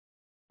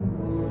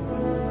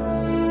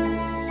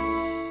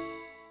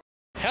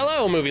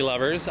Hello, movie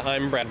lovers.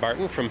 I'm Brad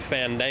Barton from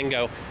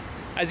Fandango.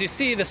 As you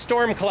see, the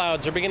storm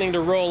clouds are beginning to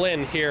roll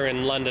in here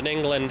in London,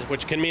 England,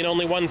 which can mean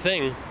only one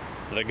thing.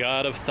 The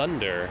god of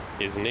thunder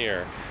is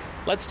near.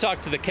 Let's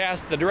talk to the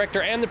cast, the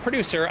director, and the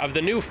producer of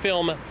the new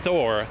film,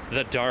 Thor,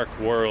 The Dark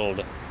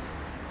World.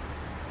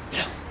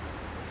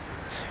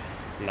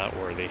 Not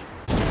worthy.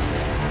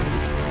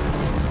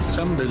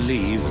 Some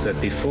believe that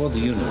before the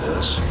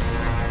universe,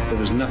 there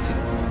was nothing.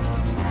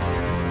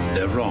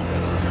 They're wrong.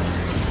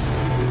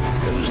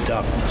 There was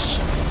darkness,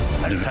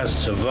 and it has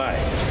survived.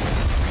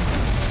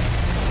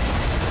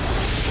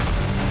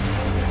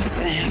 What's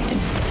gonna happen?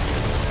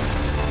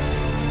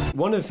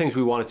 One of the things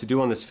we wanted to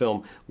do on this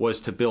film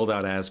was to build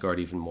out Asgard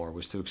even more,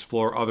 was to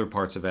explore other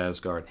parts of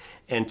Asgard,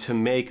 and to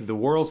make the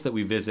worlds that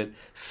we visit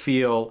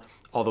feel,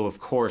 although of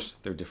course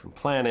they're different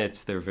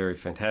planets, they're very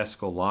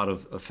fantastical, a lot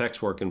of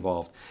effects work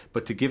involved,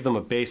 but to give them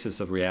a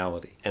basis of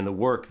reality. And the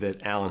work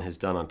that Alan has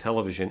done on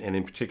television, and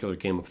in particular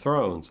Game of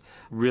Thrones,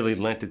 really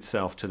lent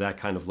itself to that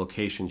kind of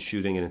location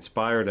shooting and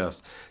inspired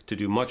us to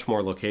do much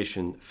more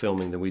location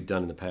filming than we'd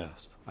done in the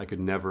past. I could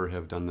never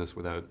have done this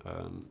without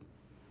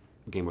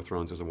Game of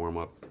Thrones as a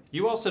warm-up.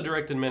 You also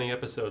directed many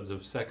episodes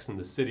of Sex and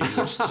the City,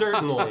 which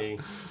certainly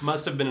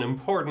must have been an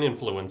important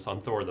influence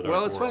on Thor: The Dark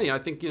World. Well, it's funny. I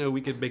think,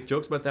 we could make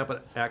jokes about that,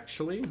 but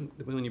actually,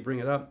 when you bring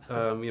it up,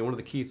 one of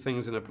the key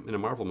things in a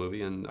Marvel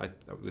movie, and I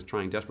was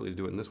trying desperately to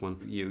do it in this one,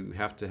 you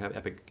have to have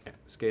epic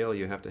scale,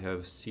 you have to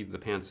have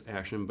seat-of-the-pants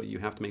action, but you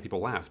have to make people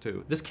laugh,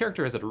 too. This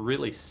character has a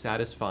really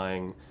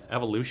satisfying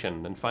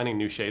evolution, and finding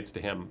new shades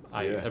to him,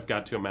 I have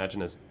got to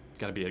imagine is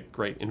got to be a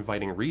great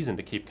inviting reason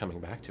to keep coming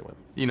back to him.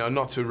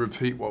 Not to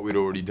repeat what we'd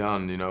already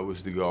done,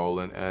 was the goal,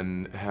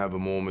 and have a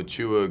more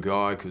mature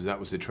guy, because that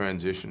was the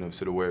transition of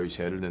sort of where he's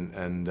headed,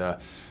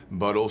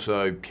 but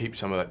also keep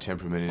some of that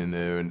temperament in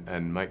there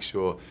and make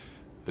sure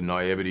the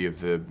naivety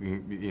of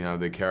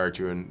the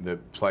character and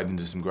that played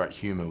into some great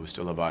humor was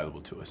still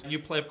available to us. You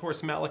play, of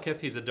course,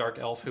 Malekith. He's a dark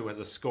elf who has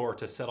a score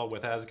to settle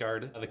with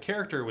Asgard. The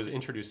character was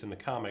introduced in the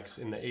comics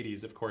in the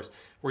 80s, of course.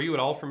 Were you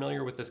at all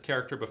familiar with this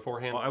character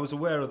beforehand? I was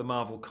aware of the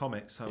Marvel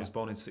comics. I was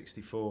born in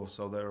 '64,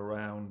 so they're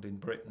around in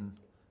Britain.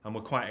 And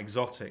were quite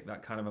exotic.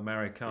 That kind of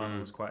Americana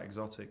was quite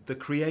exotic. The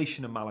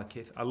creation of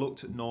Malekith, I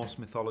looked at Norse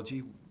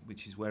mythology,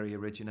 which is where he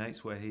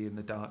originates, where he and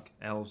the Dark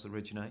Elves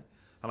originate.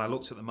 And I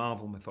looked at the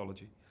Marvel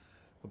mythology.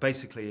 Well,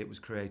 basically, it was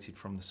created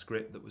from the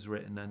script that was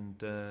written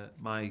and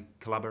my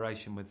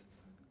collaboration with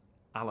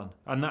Alan.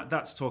 And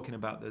that's talking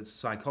about the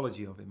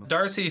psychology of him.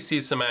 Darcy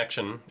sees some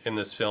action in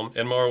this film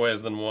in more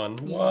ways than one.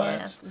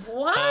 Yes.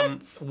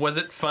 What? Was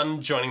it fun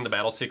joining the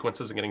battle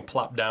sequences and getting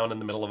plopped down in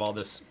the middle of all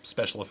this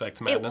special effects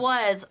madness? It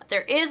was.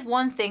 There is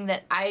one thing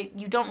that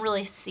you don't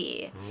really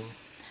see,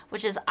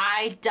 which is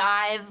I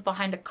dive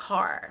behind a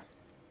car.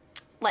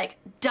 Like,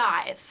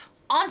 dive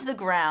onto the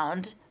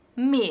ground.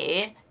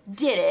 Me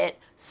did it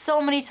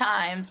so many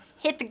times,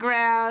 hit the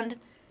ground,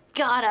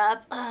 got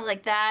up,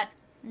 like that,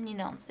 and you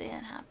don't see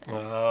it happen.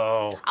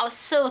 Oh. I was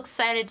so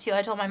excited too.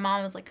 I told my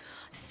mom, I was like,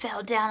 I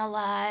fell down a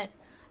lot,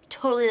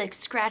 totally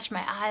scratched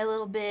my eye a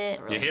little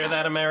bit. Really You hear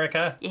that,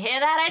 America? You hear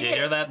that? I did. You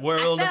hear that,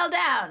 world? I fell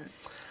down.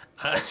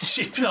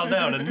 She fell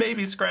down and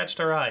maybe scratched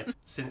her eye.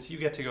 Since you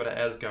get to go to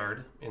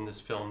Asgard in this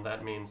film,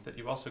 that means that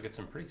you also get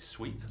some pretty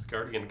sweet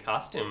Asgardian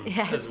costumes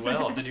as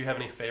well. Did you have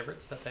any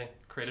favorites that they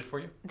created for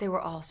you? They were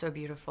all so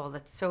beautiful.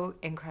 That's so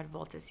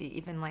incredible to see.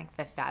 Even like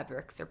the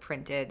fabrics are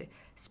printed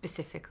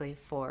specifically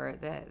for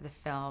the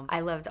film. I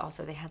loved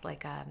also they had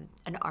like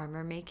an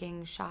armor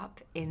making shop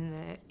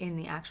in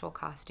the actual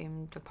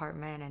costume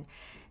department, and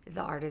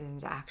the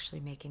artisans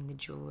actually making the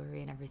jewelry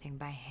and everything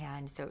by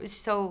hand. So it was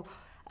so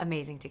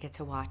amazing to get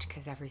to watch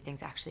because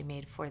everything's actually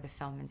made for the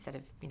film instead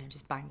of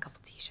just buying a couple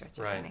t-shirts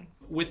or something.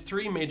 With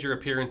 3 major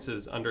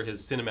appearances under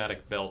his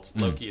cinematic belt,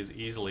 Loki is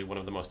easily one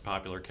of the most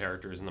popular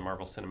characters in the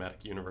Marvel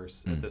Cinematic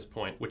Universe at this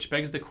point, which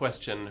begs the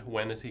question,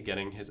 when is he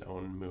getting his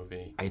own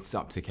movie? It's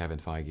up to Kevin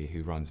Feige,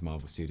 who runs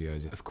Marvel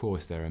Studios. Of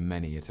course, there are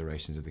many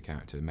iterations of the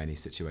character, many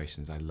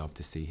situations I'd love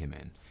to see him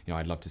in.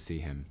 I'd love to see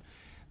him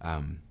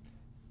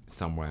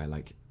somewhere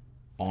like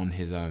on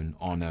his own,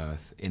 on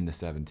Earth, in the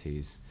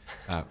 70s,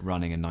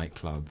 running a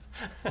nightclub,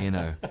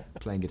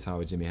 playing guitar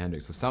with Jimi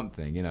Hendrix or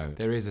something,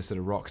 There is a sort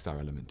of rock star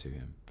element to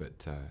him,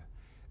 but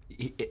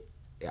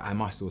I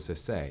must also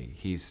say,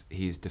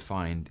 he's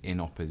defined in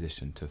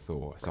opposition to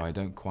Thor, so I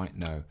don't quite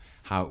know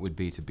how it would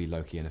be to be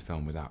Loki in a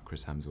film without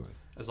Chris Hemsworth.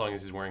 As long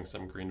as he's wearing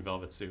some green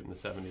velvet suit in the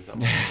 70s,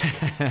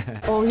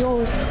 I'm All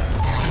yours.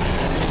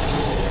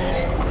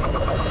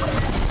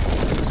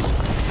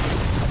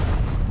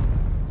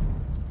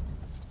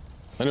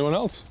 Anyone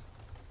else?